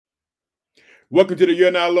Welcome to the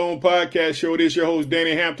You're Not Alone podcast show. This is your host,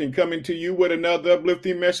 Danny Hampton, coming to you with another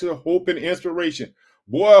uplifting message of hope and inspiration.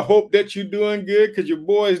 Boy, I hope that you're doing good because your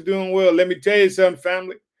boy is doing well. Let me tell you something,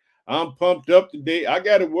 family. I'm pumped up today. I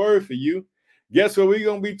got a word for you. Guess what we're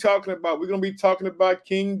going to be talking about? We're going to be talking about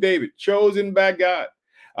King David, chosen by God.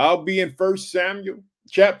 I'll be in 1 Samuel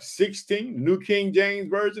chapter 16, New King James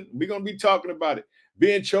Version. We're going to be talking about it,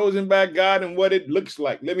 being chosen by God and what it looks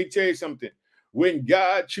like. Let me tell you something. When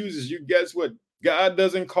God chooses you, guess what? God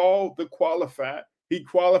doesn't call the qualified. He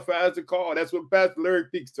qualifies the call. That's what Pastor Larry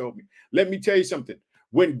Peaks told me. Let me tell you something.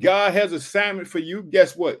 When God has assignment for you,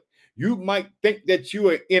 guess what? You might think that you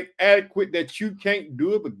are inadequate, that you can't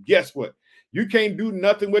do it, but guess what? You can't do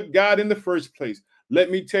nothing with God in the first place. Let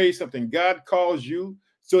me tell you something. God calls you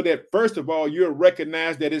so that, first of all, you'll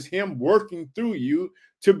recognize that it's Him working through you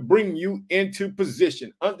to bring you into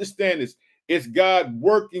position. Understand this. It's God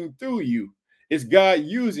working through you. It's God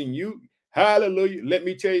using you. Hallelujah. Let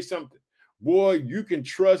me tell you something. Boy, you can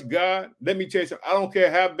trust God. Let me tell you something. I don't care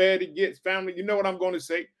how bad it gets, family. You know what I'm going to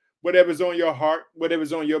say? Whatever's on your heart,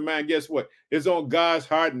 whatever's on your mind, guess what? It's on God's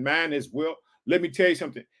heart and mind as well. Let me tell you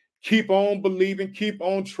something. Keep on believing. Keep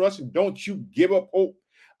on trusting. Don't you give up hope.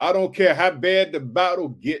 I don't care how bad the battle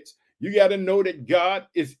gets. You got to know that God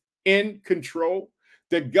is in control,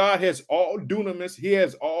 that God has all dunamis. He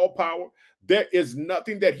has all power. There is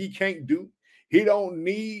nothing that He can't do. He don't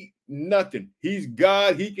need nothing. He's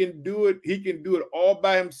God. He can do it. He can do it all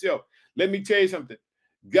by himself. Let me tell you something.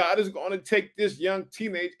 God is going to take this young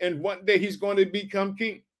teenage and one day he's going to become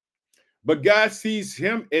king. But God sees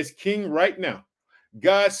him as king right now.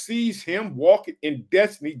 God sees him walking in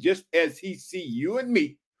destiny just as he sees you and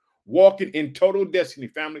me walking in total destiny,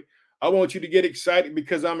 family. I want you to get excited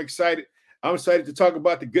because I'm excited. I'm excited to talk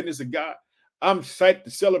about the goodness of God. I'm excited to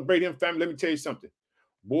celebrate him, family. Let me tell you something.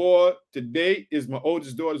 Boy, today is my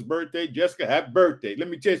oldest daughter's birthday. Jessica, happy birthday. Let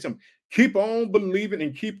me tell you something. Keep on believing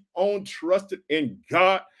and keep on trusting in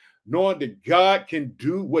God, knowing that God can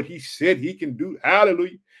do what he said he can do.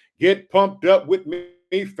 Hallelujah. Get pumped up with me,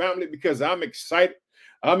 family, because I'm excited.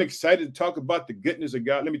 I'm excited to talk about the goodness of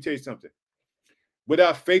God. Let me tell you something.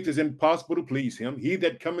 Without faith, it's impossible to please him. He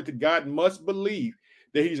that cometh to God must believe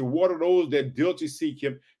that he's rewarded those that diligently seek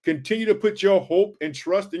him. Continue to put your hope and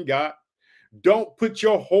trust in God. Don't put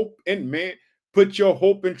your hope in man. Put your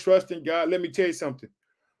hope and trust in God. Let me tell you something.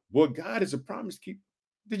 Well, God is a promise keeper.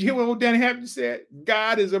 Did you hear what old Danny Hampton said?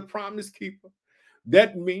 God is a promise keeper.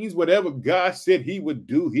 That means whatever God said he would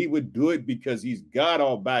do it because he's God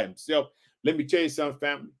all by himself. Let me tell you something,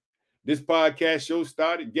 family. This podcast show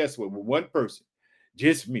started, guess what? With one person,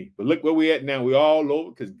 just me. But look where we're at now. We're all over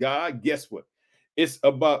because God, guess what? It's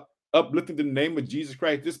about uplifting the name of Jesus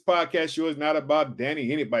Christ. This podcast show is not about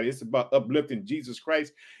Danny, anybody. It's about uplifting Jesus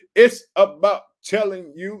Christ. It's about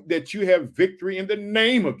telling you that you have victory in the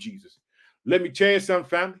name of Jesus. Let me tell you something,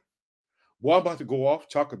 family. Well, I'm about to go off,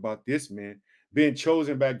 talk about this, man, being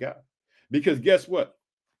chosen by God. Because guess what?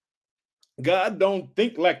 God don't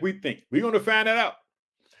think like we think. We're going to find that out.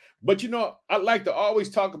 But, I like to always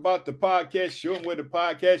talk about the podcast show and where the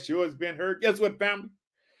podcast show has been heard. Guess what, family?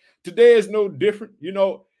 Today is no different,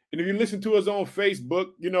 and if you listen to us on Facebook,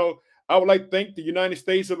 I would like to thank the United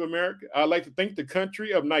States of America. I'd like to thank the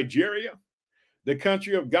country of Nigeria, the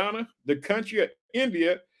country of Ghana, the country of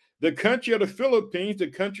India, the country of the Philippines, the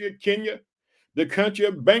country of Kenya, the country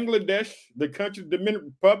of Bangladesh, the country of the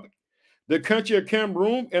Dominican Republic, the country of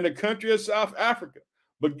Cameroon, and the country of South Africa.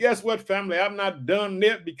 But guess what, family? I'm not done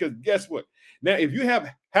yet because guess what? Now, if you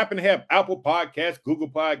happen to have Apple Podcasts,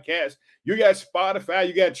 Google Podcasts, you got Spotify,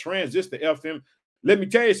 you got Transistor FM, let me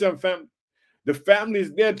tell you something, family. The family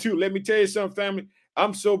is there too. Let me tell you something, family.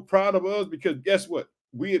 I'm so proud of us because guess what?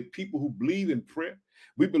 We are people who believe in prayer.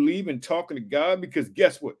 We believe in talking to God because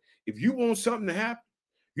guess what? If you want something to happen,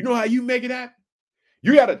 you know how you make it happen?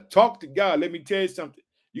 You got to talk to God. Let me tell you something.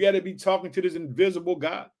 You got to be talking to this invisible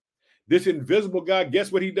God. This invisible God,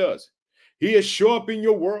 guess what he does? He'll show up in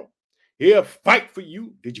your world. He'll fight for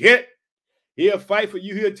you. Did you hear it? He'll fight for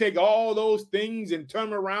you. He'll take all those things and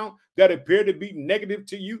turn them around that appear to be negative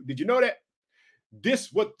to you. Did you know that?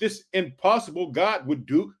 What this impossible God would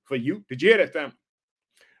do for you. Did you hear that, family?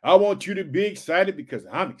 I want you to be excited because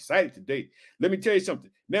I'm excited today. Let me tell you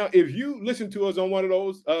something. Now, if you listen to us on one of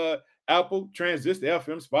those Apple, Transistor,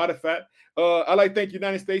 FM, Spotify, I like to thank the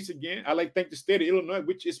United States again. I like to thank the state of Illinois,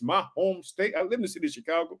 which is my home state. I live in the city of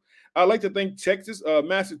Chicago. I like to thank Texas,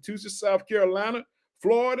 Massachusetts, South Carolina,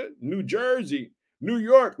 Florida, New Jersey, New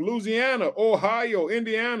York, Louisiana, Ohio,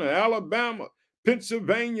 Indiana, Alabama,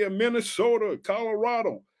 Pennsylvania, Minnesota,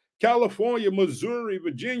 Colorado, California, Missouri,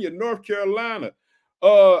 Virginia, North Carolina,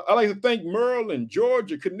 I'd like to thank Maryland,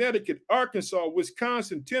 Georgia, Connecticut, Arkansas,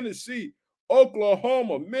 Wisconsin, Tennessee,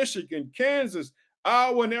 Oklahoma, Michigan, Kansas,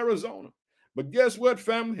 Iowa, and Arizona. But guess what,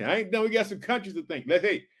 family? I ain't done. We got some countries to thank.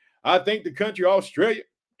 Hey, I thank the country of Australia,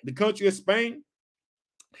 the country of Spain,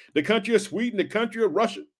 the country of Sweden, the country of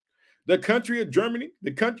Russia, the country of Germany,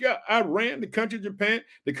 the country of Iran, the country of Japan,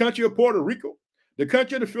 the country of Puerto Rico, the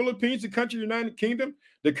country of the Philippines, the country of the United Kingdom,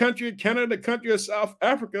 the country of Canada, the country of South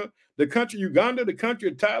Africa, the country of Uganda, the country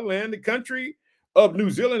of Thailand, the country of New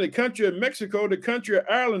Zealand, the country of Mexico, the country of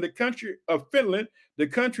Ireland, the country of Finland, the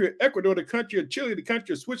country of Ecuador, the country of Chile, the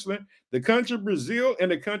country of Switzerland, the country of Brazil,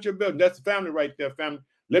 and the country of Belgium. That's the family right there, family.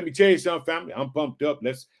 Let me tell you something, family. I'm pumped up.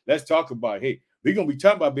 Let's talk about it. Hey, we're going to be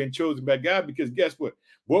talking about being chosen by God because guess what?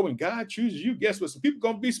 Boy, when God chooses you, guess what? Some people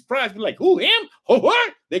going to be surprised. Be like, who, him? Oh,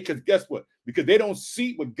 what? Because guess what? Because they don't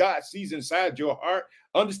see what God sees inside your heart.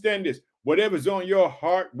 Understand this. Whatever's on your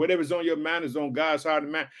heart, whatever's on your mind is on God's heart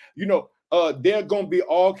and mind. You know, there are going to be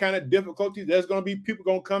all kind of difficulties. There's going to be people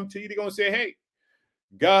going to come to you. They're going to say, hey,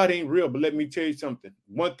 God ain't real. But let me tell you something.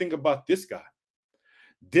 One thing about this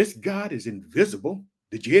God is invisible.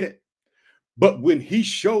 Did you hear it? But when he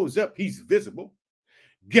shows up, he's visible.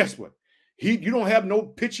 Guess what? You don't have no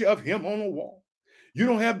picture of him on the wall. You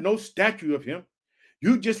don't have no statue of him.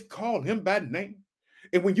 You just call him by name.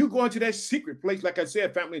 And when you go into that secret place, like I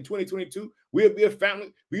said, family, in 2022, we'll be a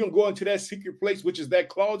family. We're going to go into that secret place, which is that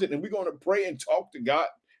closet, and we're going to pray and talk to God.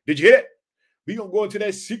 Did you hear it? We're going to go into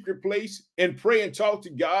that secret place and pray and talk to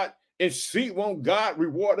God and see, won't God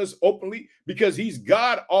reward us openly because he's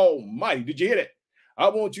God Almighty. Did you hear that? I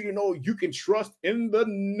want you to know you can trust in the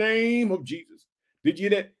name of Jesus. Did you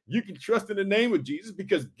hear that? You can trust in the name of Jesus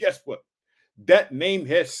because guess what? That name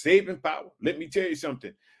has saving power. Let me tell you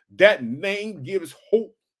something. That name gives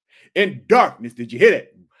hope in darkness. Did you hear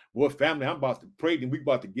that? Well, family, I'm about to pray, and we're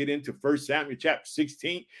about to get into 1 Samuel chapter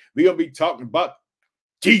 16. We're going to be talking about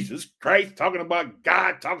Jesus Christ, talking about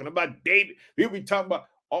God, talking about David. We'll be talking about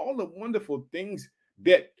all the wonderful things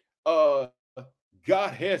that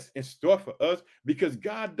God has in store for us because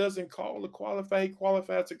God doesn't call to qualify. He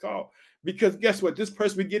qualifies to call. Because guess what? This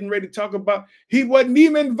person we're getting ready to talk about, he wasn't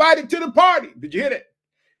even invited to the party. Did you hear that?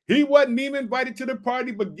 He wasn't even invited to the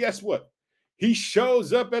party, but guess what? He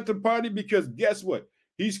shows up at the party because guess what?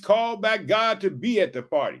 He's called by God to be at the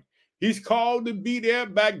party. He's called to be there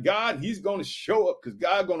by God. He's going to show up because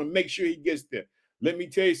God's going to make sure he gets there. Let me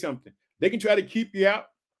tell you something. They can try to keep you out,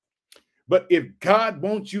 but if God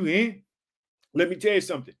wants you in, let me tell you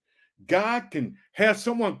something. God can have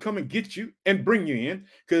someone come and get you and bring you in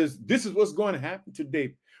because this is what's going to happen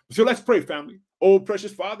today. So let's pray, family. Oh,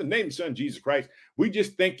 precious Father, name your son, Jesus Christ. We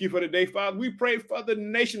just thank you for today, Father. We pray for the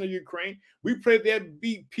nation of Ukraine. We pray there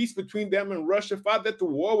be peace between them and Russia, Father, that the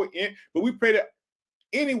war will end. But we pray that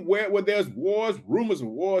anywhere where there's wars, rumors of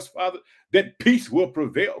wars, Father, that peace will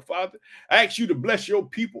prevail, Father. I ask you to bless your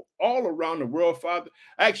people all around the world, Father.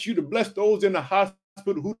 I ask you to bless those in the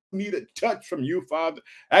hospital who need a touch from you, Father.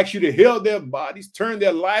 I ask you to heal their bodies, turn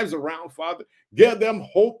their lives around, Father. Give them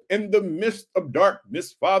hope in the midst of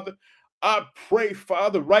darkness, Father. I pray,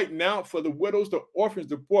 Father, right now for the widows, the orphans,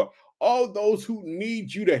 the poor, all those who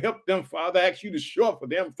need you to help them, Father. I ask you to show up for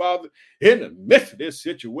them, Father, in the midst of this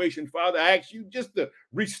situation, Father. I ask you just to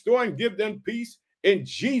restore and give them peace. In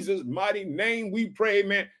Jesus' mighty name, we pray,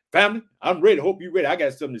 amen. Family, I'm ready. Hope you're ready. I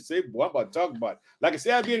got something to say, boy. I'm about to talk about it. Like I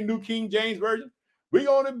said, I'll be in the New King James Version. We're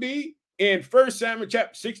going to be in 1 Samuel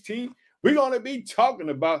chapter 16. We're going to be talking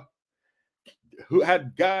about how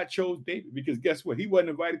God chose David because guess what? He wasn't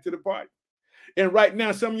invited to the party. And right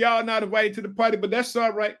now, some of y'all are not invited to the party, but that's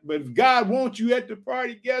all right. But if God wants you at the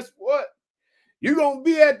party, guess what? You're going to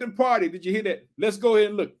be at the party. Did you hear that? Let's go ahead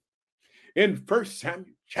and look. In 1 Samuel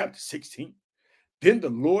chapter 16, then the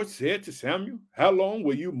Lord said to Samuel, how long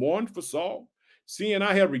will you mourn for Saul, seeing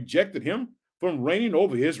I have rejected him from reigning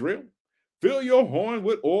over Israel? Fill your horn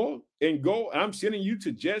with oil and go. I'm sending you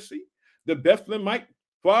to Jesse, the Bethlehemite,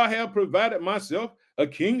 for I have provided myself a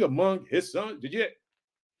king among his sons. Did you hear?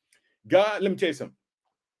 God, let me tell you something.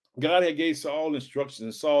 God had gave Saul instructions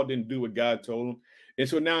and Saul didn't do what God told him. And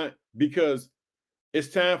so now, because it's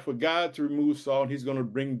time for God to remove Saul, he's going to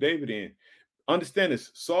bring David in. Understand this.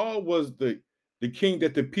 Saul was the king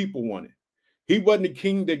that the people wanted. He wasn't the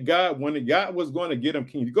king that God wanted. God was going to get him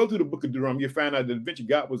king. You go through the book of Deuteronomy, you find out that eventually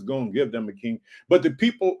God was going to give them a king. But the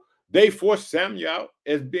people, they forced Samuel out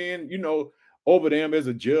as being, over them as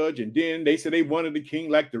a judge. And then they said they wanted a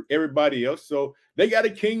king like everybody else. So they got a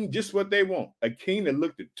king just what they want. A king that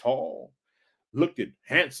looked at tall, looked at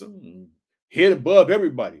handsome, head above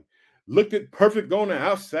everybody, looked at perfect on the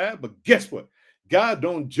outside. But guess what? God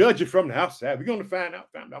don't judge it from the outside. We're going to find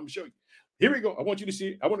out, family. I'm going to show you. Here we go. I want you to see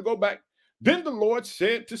it. I want to go back. Then the Lord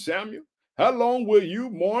said to Samuel, how long will you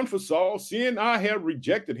mourn for Saul, seeing I have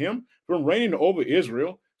rejected him from reigning over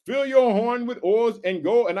Israel? Fill your horn with oils and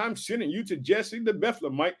go, and I'm sending you to Jesse the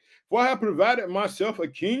Bethlehemite, for I have provided myself a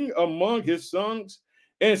king among his sons.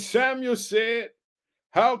 And Samuel said,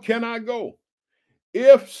 how can I go?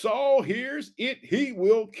 If Saul hears it, he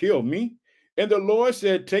will kill me. And the Lord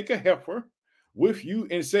said, take a heifer with you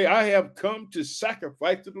and say, I have come to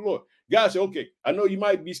sacrifice to the Lord. God said, okay, I know you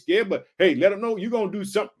might be scared, but hey, let them know you're going to do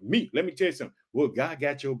something. Let me tell you something. Well, God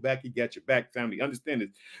got your back. He got your back, family. Understand this.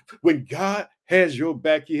 When God has your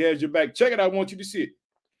back, he has your back. Check it out. I want you to see it.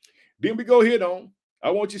 Then we go here on. I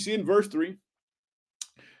want you to see in verse 3.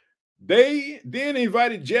 They then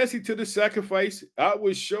invited Jesse to the sacrifice. I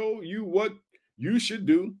will show you what you should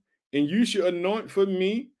do, and you should anoint for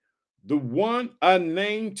me the one I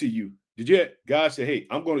named to you. Did you? God said, hey,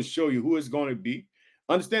 I'm going to show you who it's going to be.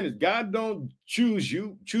 Understand this. God don't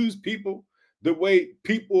choose people the way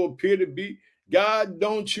people appear to be. God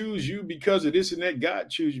don't choose you because of this and that. God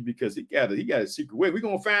chooses you because he got a secret way. We're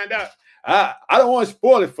going to find out. I don't want to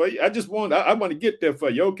spoil it for you. I want to get there for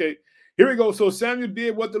you. Okay. Here we go. So Samuel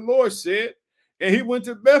did what the Lord said, and he went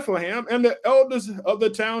to Bethlehem, and the elders of the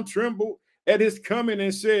town trembled at his coming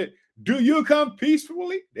and said, do you come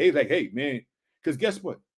peacefully? They like, hey, man, because guess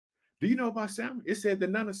what? Do you know about Samuel? It said that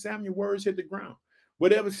none of Samuel's words hit the ground.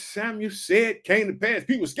 Whatever Samuel said came to pass.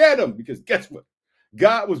 People scared of him because guess what?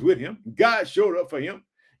 God was with him. God showed up for him.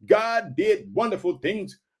 God did wonderful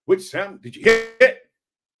things with Samuel. Did you hear it?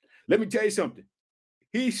 Let me tell you something.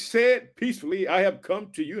 He said peacefully, I have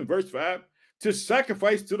come to you in verse 5 to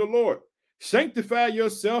sacrifice to the Lord. Sanctify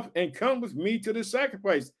yourself and come with me to the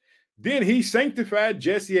sacrifice. Then he sanctified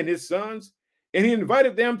Jesse and his sons, and he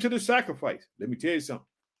invited them to the sacrifice. Let me tell you something.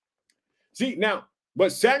 See, now,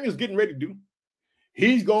 what Samuel's getting ready to do,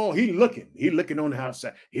 he's looking on the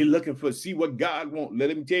outside. He's looking for see what God wants.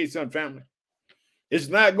 Let me tell you something, family. It's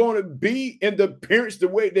not going to be in the appearance the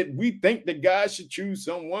way that we think that God should choose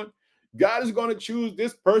someone. God is going to choose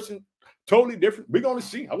this person totally different. We're going to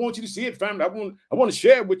see. I want you to see it, family. I want to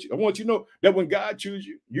share it with you. I want you to know that when God chooses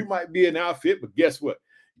you, you might be an outfit, but guess what?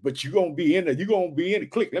 But you're going to be in there. You're going to be in the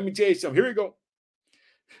clique. Let me tell you something. Here we go.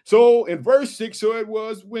 So in verse 6, so it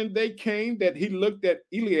was when they came that he looked at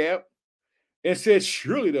Eliab and said,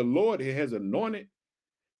 surely the Lord has anointed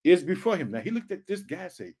is before him. Now he looked at this guy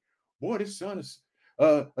and said, boy, this son is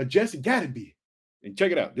Jesse got to be. And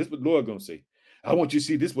check it out. This is what the Lord going to say. I want you to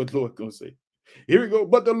see this is what the Lord going to say. Here we go.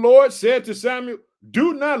 But the Lord said to Samuel,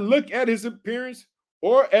 do not look at his appearance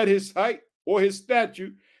or at his height or his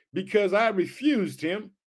stature, because I refused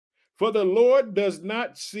him. For the Lord does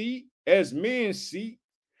not see as men see.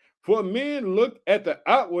 For men look at the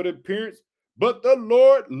outward appearance, but the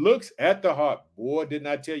Lord looks at the heart. Boy, didn't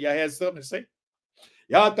I tell you I had something to say?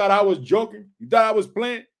 Y'all thought I was joking? You thought I was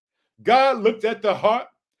playing? God looked at the heart.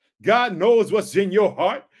 God knows what's in your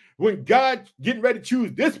heart. When God getting ready to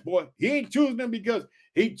choose this boy, he ain't choosing him because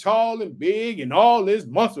he's tall and big and all this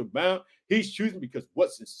muscle bound. He's choosing because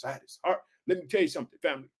what's inside his heart. Let me tell you something,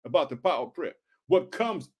 family, about the power of prayer. What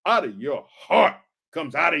comes out of your heart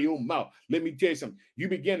comes out of your mouth. Let me tell you something. You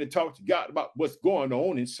begin to talk to God about what's going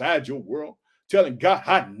on inside your world, telling God,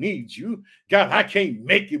 I need you. God, I can't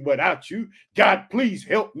make it without you. God, please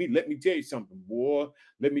help me. Let me tell you something, boy.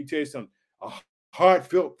 Let me tell you something. A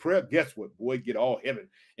heartfelt prayer, guess what, boy? Get all heaven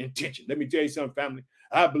intention. Let me tell you something, family.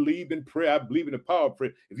 I believe in prayer. I believe in the power of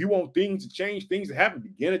prayer. If you want things to change, things to happen,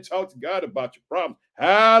 begin to talk to God about your problem.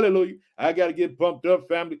 Hallelujah. I got to get pumped up,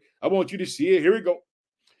 family. I want you to see it. Here we go.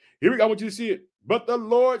 I want you to see it. But the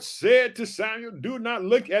Lord said to Samuel, do not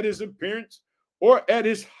look at his appearance or at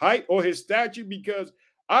his height or his stature, because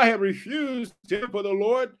I have refused him. For the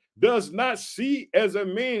Lord does not see as a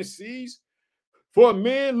man sees. For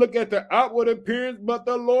men look at the outward appearance, but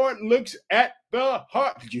the Lord looks at the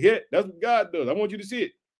heart. Did you hear it? That's what God does. I want you to see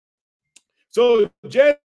it. So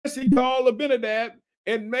Jesse called Abinadab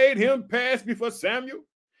and made him pass before Samuel.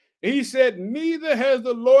 And he said, neither has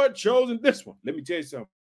the Lord chosen this one. Let me tell you something,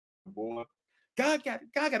 boy. God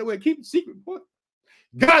got a way to keep it secret, boy.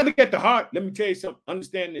 God look at the heart. Let me tell you something.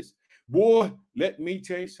 Understand this. Boy, let me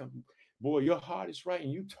tell you something. Boy, your heart is right.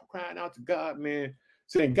 And you crying out to God, man,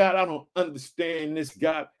 saying, God, I don't understand this,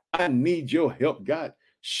 God. I need your help, God.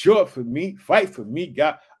 Show up for me. Fight for me,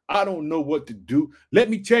 God. I don't know what to do. Let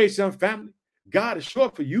me tell you something, family. God is show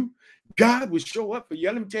up for you. God will show up for you.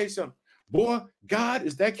 Let me tell you something. Boy, God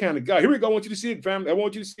is that kind of God. Here we go. I want you to see it, family. I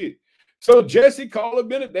want you to see it. So Jesse called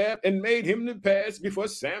Abinadab and made him to pass before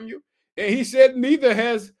Samuel. And he said, neither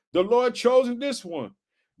has the Lord chosen this one.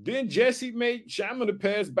 Then Jesse made Shammah to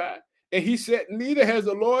pass by. And he said, neither has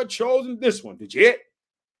the Lord chosen this one. Did you hear?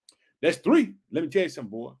 That's 3. Let me tell you something,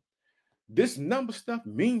 boy. This number stuff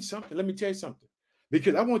means something. Let me tell you something.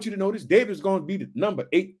 Because I want you to know this. David is going to be the number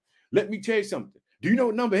 8. Let me tell you something. Do you know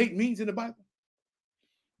what number 8 means in the Bible?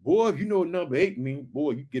 Boy, if you know what number 8 means,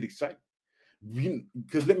 boy, you get excited.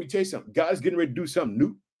 Because let me tell you something. God's getting ready to do something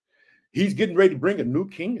new. He's getting ready to bring a new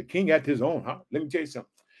king, a king after his own heart. Let me tell you something.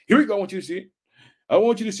 Here we go. I want you to see it. I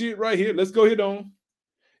want you to see it right here. Let's go ahead on.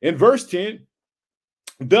 In verse 10,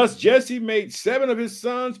 thus Jesse made 7 of his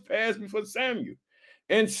sons pass before Samuel.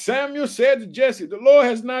 And Samuel said to Jesse, the Lord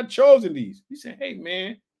has not chosen these. He said, hey,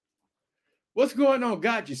 man, what's going on,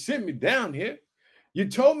 God? You sent me down here. You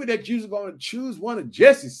told me that you was going to choose one of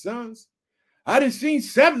Jesse's sons. I done seen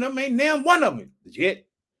 7 of them, ain't named one of them yet.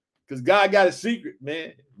 Because God got a secret,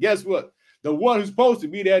 man. Guess what? The one who's supposed to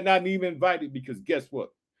be there not even invited, because guess what?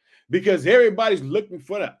 Because everybody's looking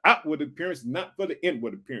for the outward appearance, not for the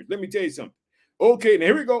inward appearance. Let me tell you something. Okay, now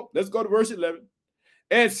here we go. Let's go to verse 11.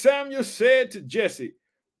 And Samuel said to Jesse,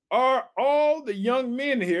 are all the young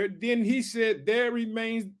men here? Then he said, there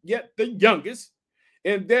remains yet the youngest,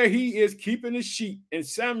 and there he is keeping the sheep. And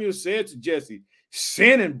Samuel said to Jesse,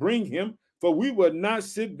 send and bring him, for we will not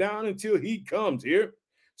sit down until he comes here.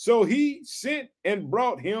 So he sent and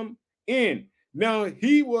brought him in. Now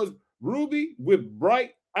he was ruby with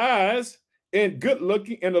bright eyes and good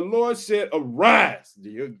looking. And the Lord said, arise.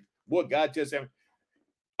 Boy, God just said,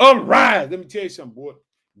 arise. Let me tell you something, boy.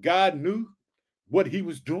 God knew what he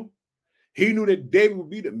was doing. He knew that David would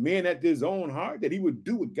be the man after his own heart, that he would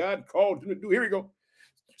do what God called him to do. Here we go.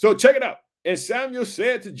 So check it out. And Samuel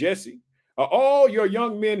said to Jesse, are all your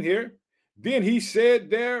young men here? Then he said,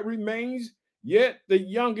 there remains yet the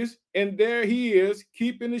youngest, and there he is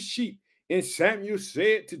keeping the sheep. And Samuel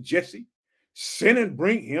said to Jesse, send and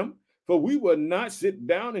bring him, for we will not sit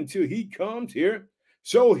down until he comes here.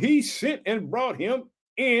 So he sent and brought him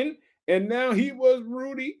in, and now he was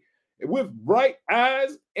ruddy with bright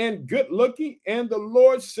eyes and good looking. And the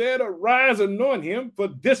Lord said, arise, anoint him, for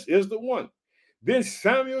this is the one. Then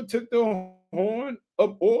Samuel took the horn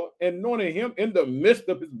of oil and anointed him in the midst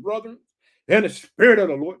of his brethren, and the Spirit of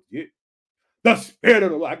the Lord, the Spirit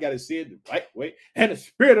of the Lord, I got to say it the right way, and the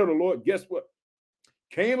Spirit of the Lord, guess what?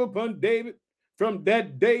 Came upon David from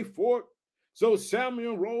that day forth. So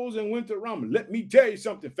Samuel rose and went to Ramah. Let me tell you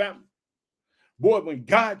something, family. Boy, when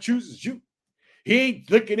God chooses you, he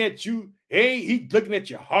ain't looking at you. Hey, he's looking at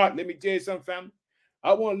your heart. Let me tell you something, family.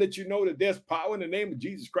 I want to let you know that there's power in the name of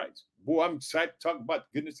Jesus Christ. Boy, I'm excited to talk about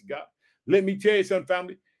the goodness of God. Let me tell you something,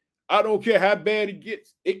 family. I don't care how bad it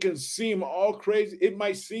gets. It can seem all crazy. It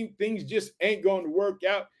might seem things just ain't going to work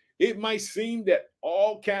out. It might seem that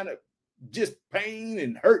all kind of just pain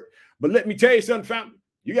and hurt. But let me tell you something, family.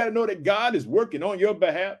 You got to know that God is working on your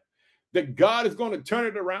behalf, that God is going to turn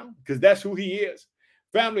it around, because that's who he is.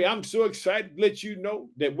 Family, I'm so excited to let you know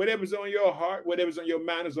that whatever's on your heart, whatever's on your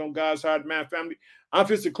mind is on God's heart, man, family. I'm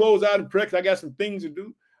just to close out in prayer because I got some things to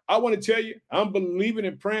do. I want to tell you, I'm believing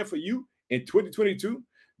and praying for you in 2022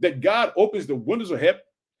 that God opens the windows of heaven,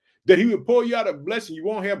 that he will pour you out a blessing you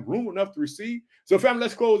won't have room enough to receive. So, family,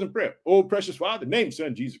 let's close in prayer. Oh, precious Father, in the name of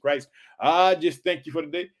Son, Jesus Christ, I just thank you for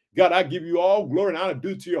today. God, I give you all glory and honor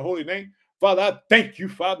due to your holy name. Father, I thank you,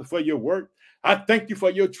 Father, for your word. I thank you for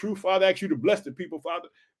your truth, Father. I ask you to bless the people, Father.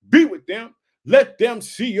 Be with them. Let them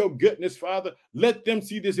see your goodness, Father. Let them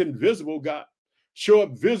see this invisible God. Show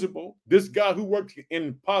up visible, this God who works in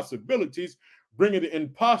impossibilities, bringing the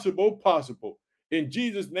impossible possible. In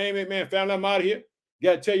Jesus' name, amen. Family, I'm out of here.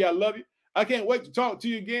 Got to tell you I love you. I can't wait to talk to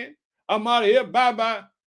you again. I'm out of here. Bye-bye.